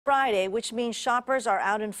Friday, which means shoppers are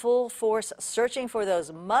out in full force searching for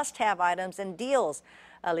those must-have items and deals.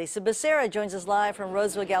 Alisa Becerra joins us live from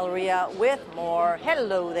Roseville Galleria with more.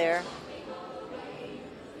 Hello there.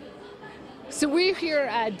 So we're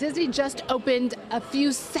here, Disney just opened a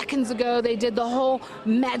few seconds ago. They did the whole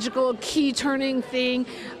magical key turning thing.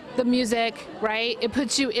 The music, right? It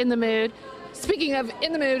puts you in the mood. Speaking of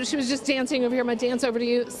in the mood, she was just dancing over here. I'm gonna dance over to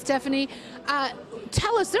you, Stephanie.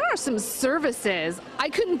 Tell us, there are some services, I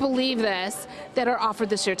couldn't believe this, that are offered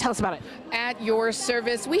this year. Tell us about it. At your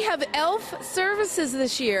service, we have elf services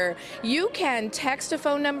this year. You can text a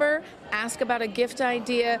phone number, ask about a gift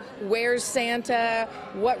idea, where's Santa,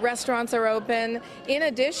 what restaurants are open. In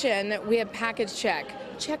addition, we have package check.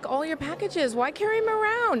 Check all your packages. Why carry them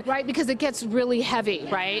around? Right, because it gets really heavy,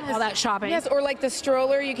 right? All that shopping. Yes, or like the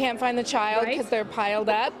stroller, you can't find the child because they're piled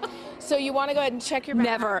up. So you want to go ahead and check your bags.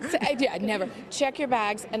 Never. Yeah, never. Check your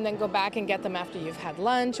bags and then go back and get them after you've had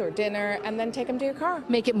lunch or dinner and then take them to your car.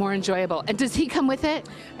 Make it more enjoyable. And does he come with it?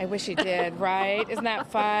 I wish he did, right? Isn't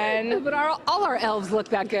that fun? But all our elves look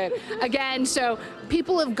that good. Again, so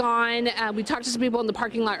people have gone, we talked to some people in the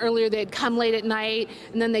parking lot earlier, they had come late at night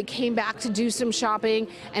and then they came back to do some shopping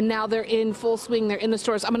and now they're in full swing, they're in the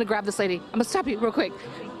stores. I'm gonna grab this lady. I'm gonna stop you real quick.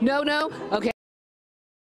 No, okay.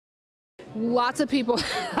 Lots of people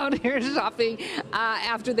out here shopping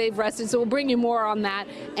after they've rested, so we'll bring you more on that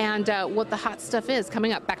and what the hot stuff is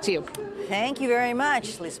coming up. Back to you. Thank you very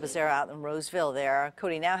much. Alisa Becerra out in Roseville there.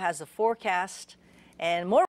 Cody now has the forecast and more.